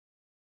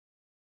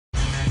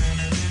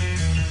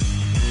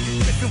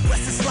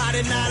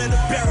riding out of the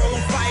barrel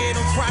on fire.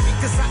 Don't try me,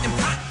 cause I am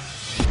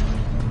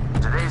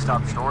hot. Today's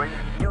top story,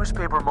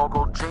 newspaper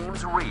mogul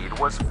James Reed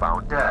was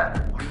found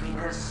dead, leaving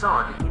his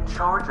son in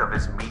charge of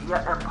his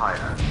media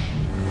empire.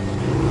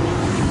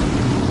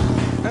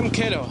 I'm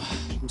Kato.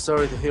 I'm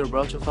sorry to hear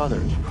about your father.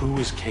 Who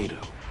is Kato?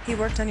 He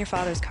worked on your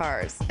father's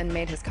cars and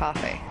made his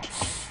coffee.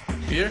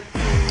 Here?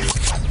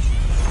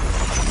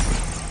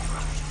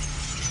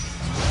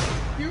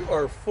 You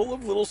are full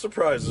of little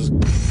surprises.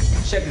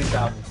 Check this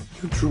out.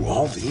 You drew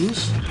all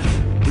these?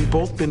 We've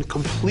both been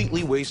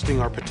completely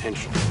wasting our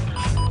potential.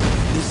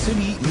 The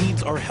city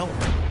needs our help.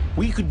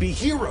 We could be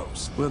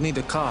heroes. We'll need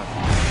a car.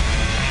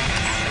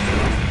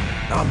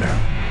 Armor.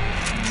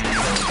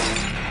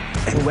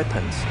 And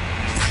weapons.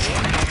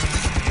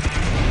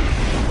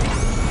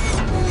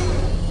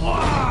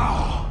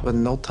 Wow! But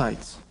no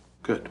tights.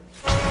 Good.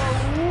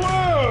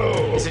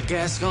 Whoa! Is a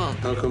gas gun?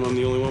 How come I'm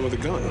the only one with a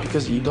gun?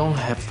 Because you don't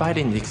have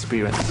fighting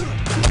experience.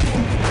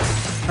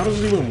 How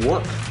does it even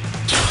work?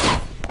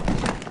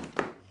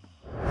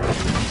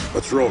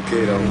 Let's roll,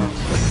 Kato.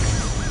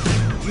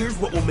 Here's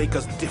what will make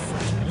us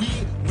different.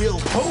 We will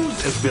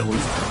pose as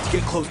villains to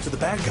get close to the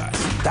bad guys.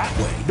 That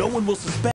way, no one will suspect.